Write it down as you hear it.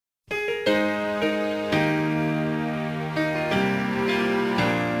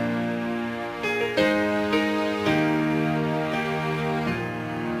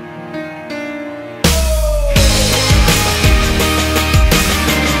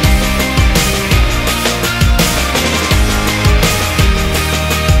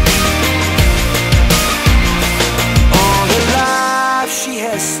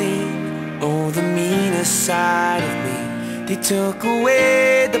took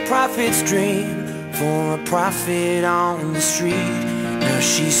away the prophet's dream for a prophet on the street. Now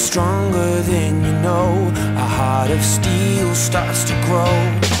she's stronger than you know. A heart of steel starts to grow.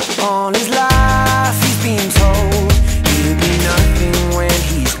 All his life he's been told he'll be nothing when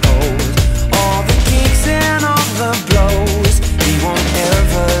he's old. All the kicks and all the blows, he won't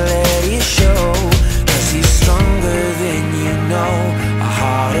ever let it show. 'Cause he's stronger than you know. A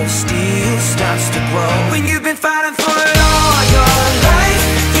heart of steel starts to grow. When you've been fighting for it all your life,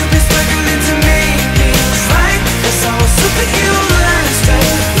 you've been struggling to make things right. That's how a superhero learns to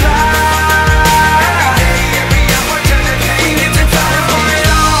fly. Every hour, turn the pain. When you've been fighting for it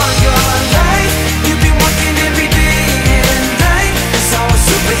all your life, you've been working every day and night. That's how a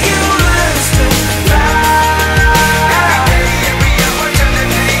superhero learns to fly. Every hour, turn the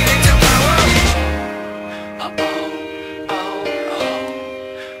pain into power.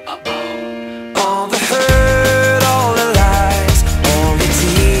 All the hurt, all the lies, all the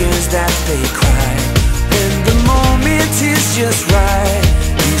tears that they cry. When the moment is just right,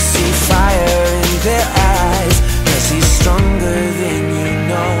 you see fire in their eyes. 'Cause he's stronger than you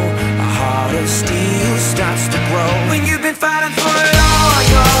know. A heart of steel starts to grow. When you've been fighting for it all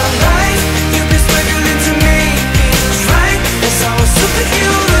your life, you've been struggling to make things right. That's how a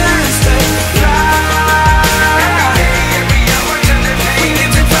superhero learns to fly. Every hour, turn the pain. When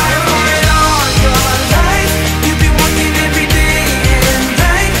you've been fighting for it all your life, you've been working every day and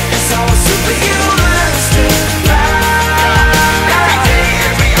night. That's how a superhero learns to fly. Every day,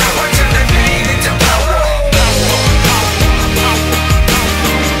 every hour, turn the pain into power.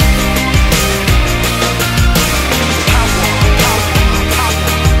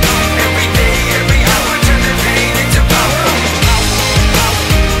 Every day, every hour, turn the pain into power.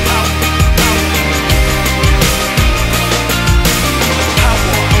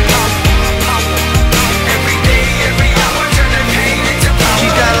 Every day, every hour, turn the pain into power.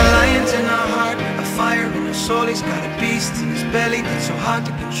 She's got a lion in her heart, a fire in her soul. He's got a beast in his belly that's so hard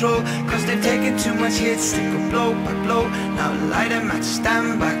to control. 'Cause they've taken too much hits, they go blow by blow. Now light him match,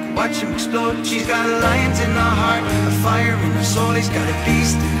 stand back, watch him explode. She's got a lion in her heart, a fire in her soul. He's got a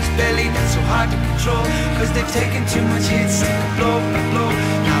beast in his belly that's so hard to control. 'Cause they've taken too much hits, they go blow by blow.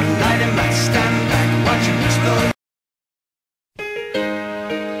 Now light him match, stand back, watch him explode.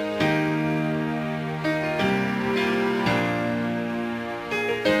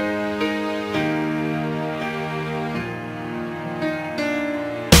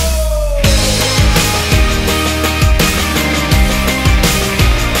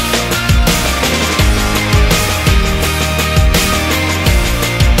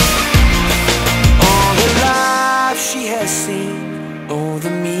 All the life she has seen, oh, the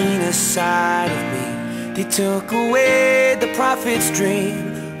meanest side of me. They took away the prophet's dream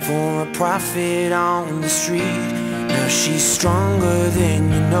for a prophet on the street. Now she's stronger than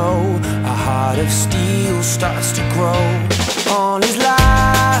you know. A heart of steel starts to grow. All his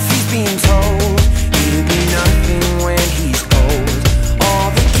life he's been told he'll be nothing when he's old. All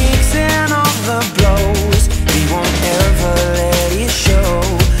the kicks and all the blows, he won't ever let it show.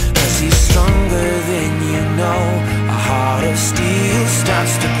 'Cause he's stronger than you know. A heart of steel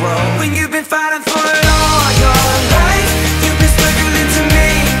starts to grow. When you've been fighting for it all your life, you've been struggling to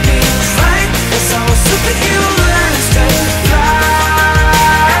make things right. That's how a superhero learns to fly.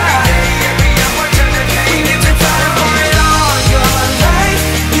 Every hour, turn the pain. When you've been fighting for it all your life,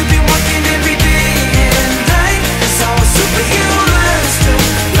 you've been working every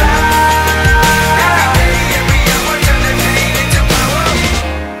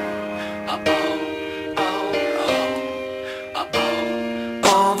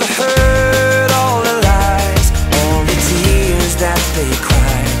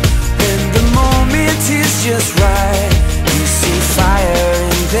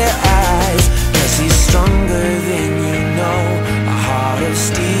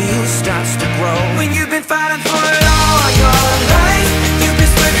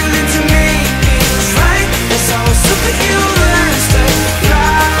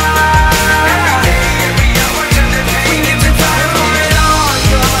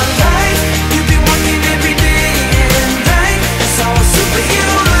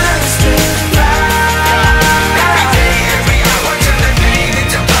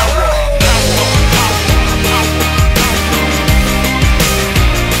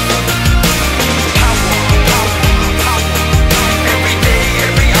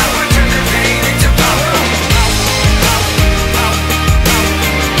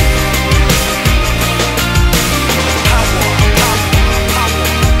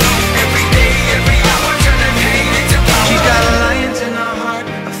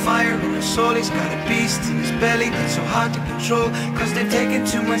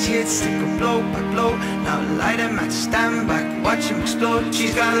much hits, stick her blow by blow. Now light a match, stand back, watch him explode.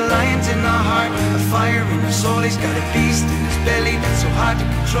 She's got lions in her heart, a fire in her soul. He's got a beast in his belly that's so hard to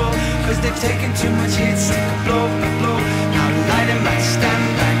control, cause they've taken too much hits, stick her blow by blow. Now light a match, stand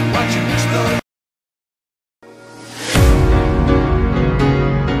back, watch him explode.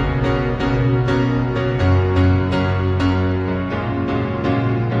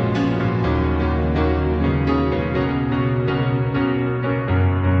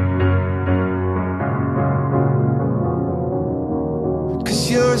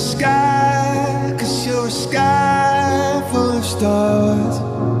 You're a sky, 'cause you're a sky full of stars.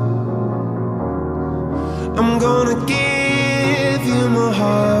 I'm gonna give you my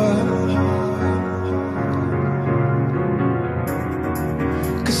heart,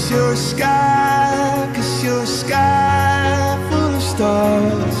 'cause you're a sky, 'cause you're a sky full of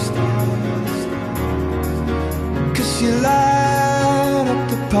stars. 'Cause you light up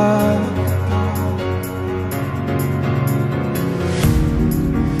the park.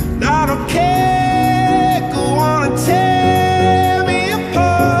 I don't care, go on and tear me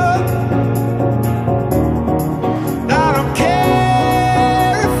apart. I don't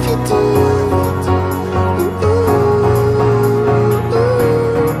care if you do.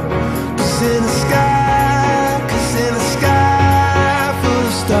 Cause in the sky, 'cause in the sky full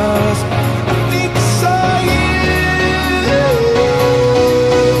of stars, I think I saw you.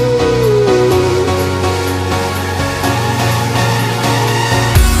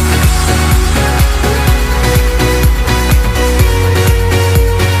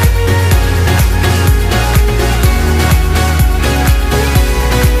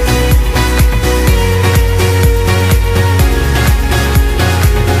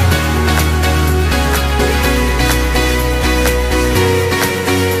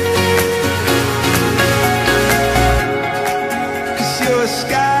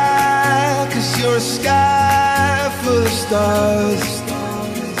 You're a sky full of stars.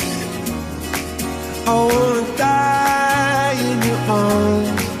 I wanna die in your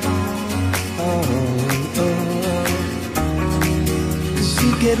arms. Oh, oh, oh. 'Cause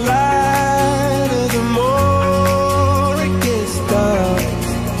you get lighter the more it gets dark.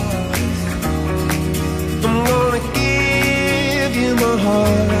 I'm gonna give you my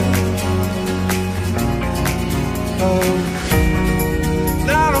heart. Oh,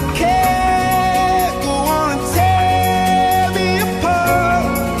 I don't care.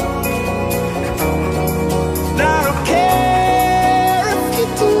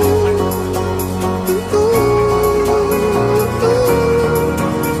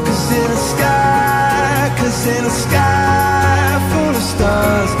 In a sky full of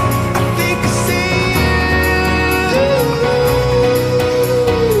stars, I think I see you.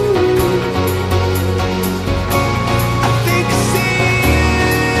 I think I see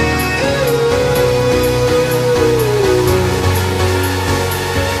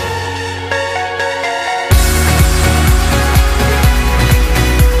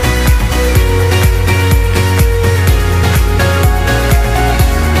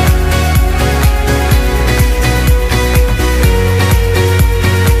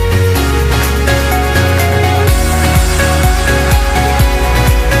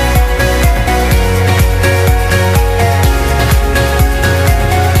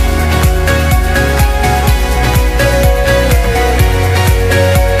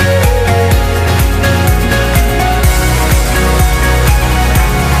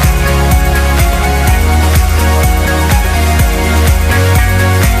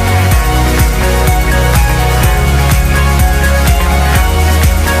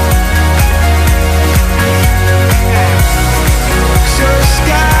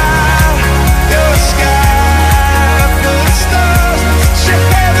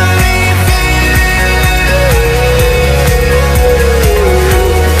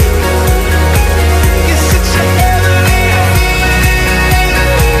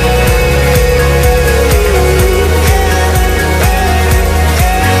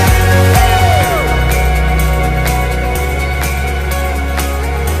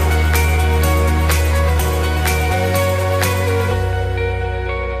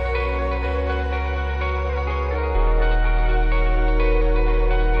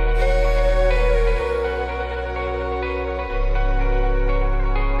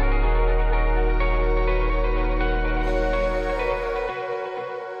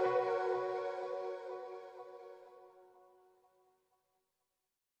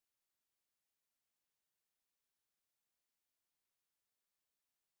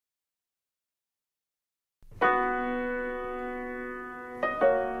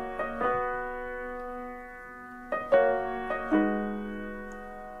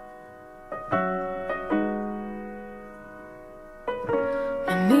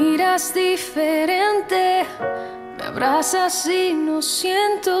miras diferente, me abrazas y no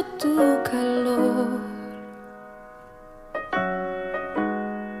siento tu calor.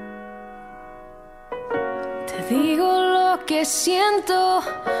 Te digo lo que siento,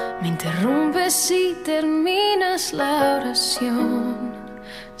 me interrumpes y terminas la oración.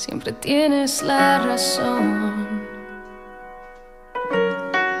 Siempre tienes la razón.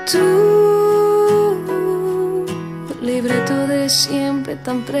 Tú, libreto de siempre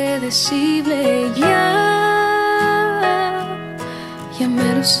tan predecible, ya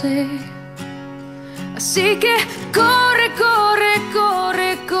me lo sé. Así que corre, corre,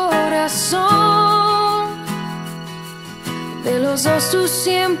 corre, corazón. De los dos tú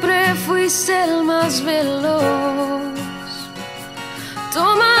siempre fuiste el más veloz.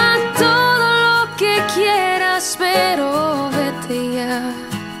 Toma todo lo que quieras, pero vete ya,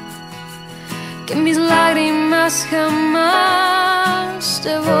 que mis lágrimas jamás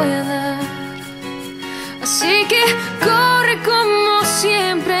te voy a dar. Así que corre como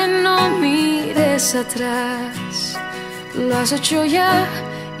siempre, no mires atrás. Lo has hecho ya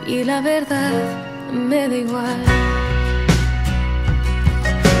y la verdad me da igual.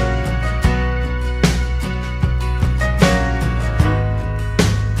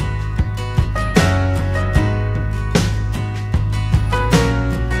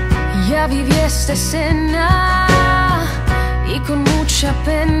 Ya viví esta escena y con mucha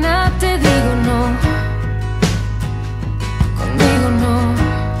pena te digo no, conmigo no.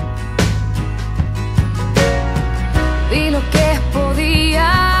 Vi lo que podía,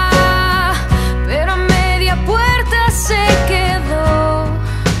 pero a media puerta se quedó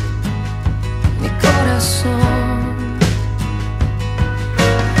mi corazón.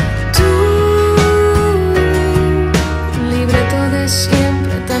 Tú, libreto de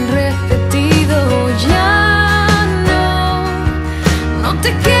siempre tan repetido, ya no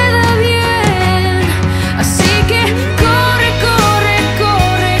te queda bien. Así que corre, corre,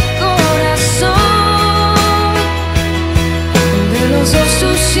 corre, corazón. De los dos tú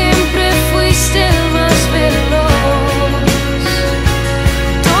siempre fuiste el más veloz.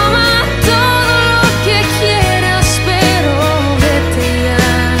 Toma todo lo que quieras, pero vete ya,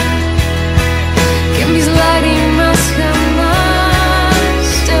 que mis lágrimas jamás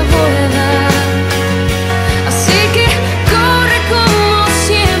te voy a dar. Así que corre como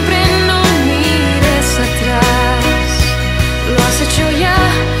siempre, no mires atrás. Lo has hecho ya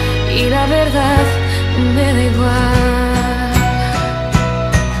y la verdad me da igual.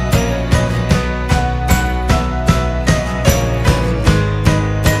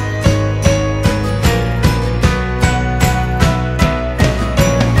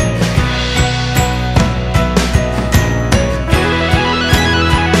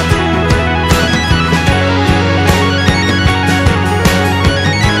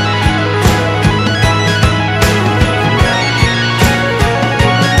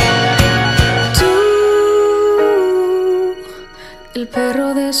 El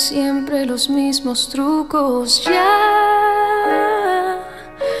perro de siempre, los mismos trucos, ya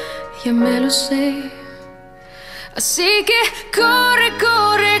me lo sé. Así que corre,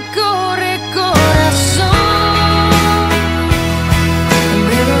 corre, corre, corazón.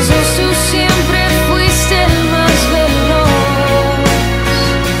 De los dos tú siempre fuiste el más veloz.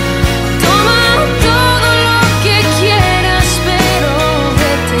 Toma todo lo que quieras, pero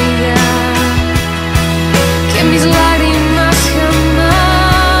vete ya, que mis lágrimas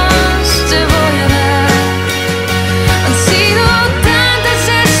jamás te voy a dar. Han sido tantas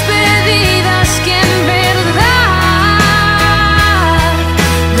despedidas que en verdad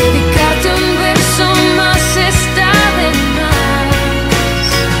dedicarte un verso más está de más.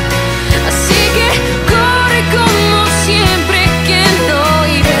 Así que corre como siempre, que no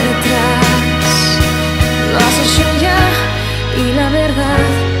iré detrás. Lo has hecho ya y la verdad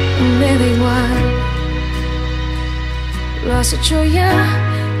me da igual. Lo has hecho ya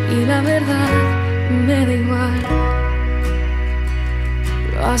y la verdad me da igual.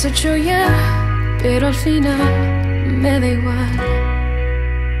 Lo has hecho ya, pero al final me da igual.